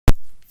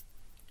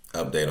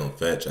update on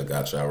FET. I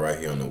got y'all right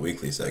here on the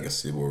weekly so I can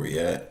see where we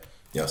at.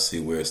 Y'all see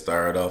where it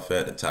started off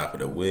at the top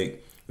of the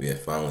wick. We had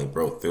finally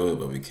broke through it,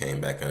 but we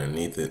came back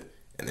underneath it.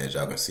 And as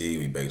y'all can see,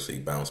 we basically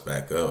bounced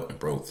back up and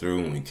broke through,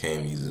 and we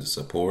came using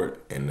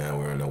support, and now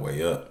we're on our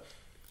way up.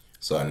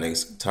 So our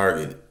next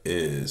target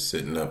is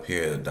sitting up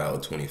here at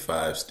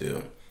 $1.25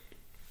 still.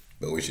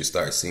 But we should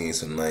start seeing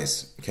some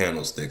nice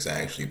candlesticks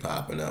actually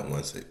popping up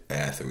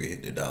after we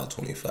hit the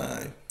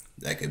 $1.25.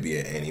 That could be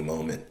at any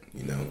moment.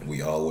 You know,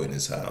 we all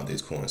witness how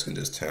these coins can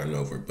just turn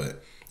over,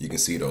 but you can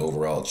see the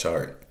overall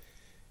chart.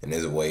 And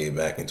there's a way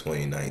back in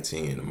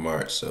 2019 in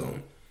March. So,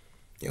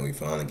 you know, we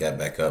finally got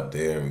back up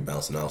there and we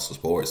bouncing off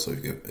support so we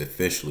could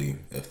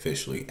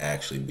officially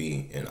actually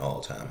be in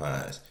all-time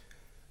highs.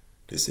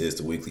 This is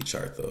the weekly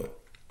chart though.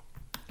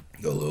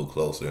 Go a little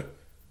closer.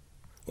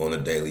 On the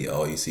daily,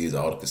 all you see is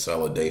all the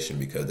consolidation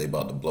because they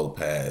about to blow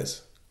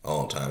past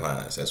all-time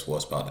highs. That's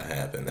what's about to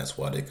happen. That's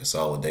why they're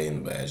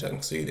consolidating. But as y'all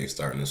can see, they're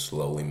starting to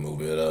slowly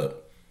move it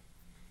up.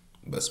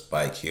 But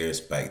spike here,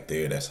 spike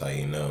there, that's how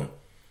you know.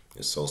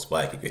 It's so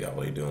spiky because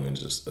all they're doing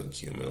is just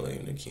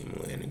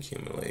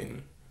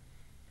accumulating.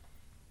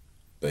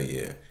 But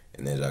yeah,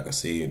 and as y'all can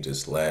see,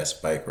 this last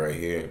spike right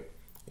here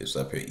is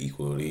up here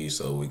equal to these.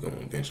 So we're going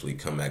to eventually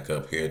come back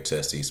up here,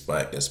 test these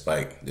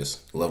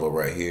this level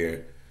right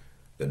here,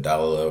 the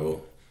dollar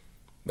level.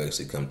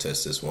 Basically come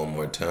test this one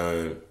more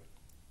time.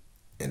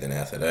 And then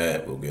after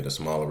that, we'll get a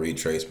smaller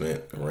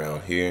retracement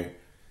around here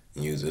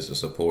and use this as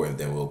support. And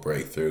then we'll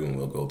break through and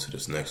we'll go to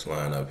this next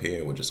line up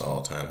here, which is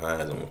all-time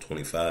highs on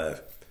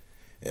 25.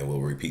 And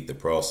we'll repeat the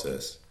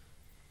process.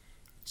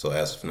 So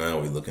as of now,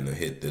 we're looking to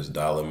hit this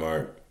dollar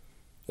mark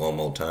one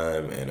more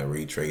time and a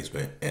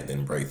retracement and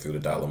then break through the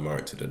dollar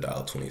mark to the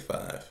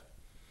 $1.25.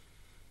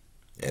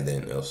 And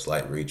then a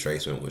slight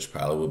retracement, which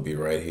probably would be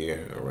right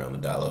here around the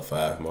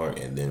 $1.05 mark.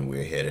 And then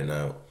we're heading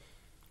out.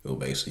 We'll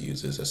basically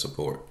use this as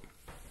support.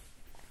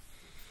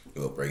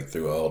 We'll break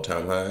through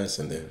all-time highs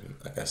and then,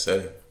 like I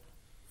said,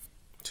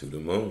 to the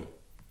moon.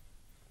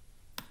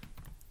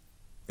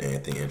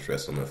 Anything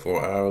interesting on the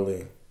 4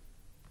 hourly?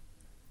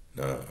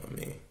 No, I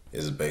mean,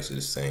 it's basically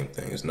the same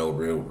thing. There's no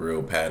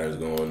real patterns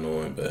going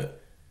on,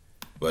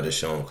 but it's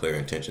showing clear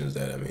intentions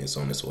that, I mean, it's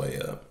on its way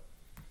up.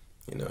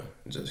 You know,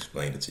 just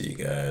explained it to you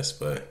guys.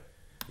 But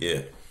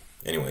yeah,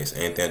 anyways,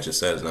 anything I just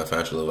said is not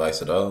financial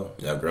advice at all.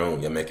 Y'all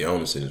grown, y'all make your own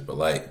decisions, but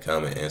like,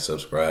 comment, and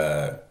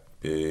subscribe.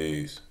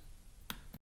 Peace.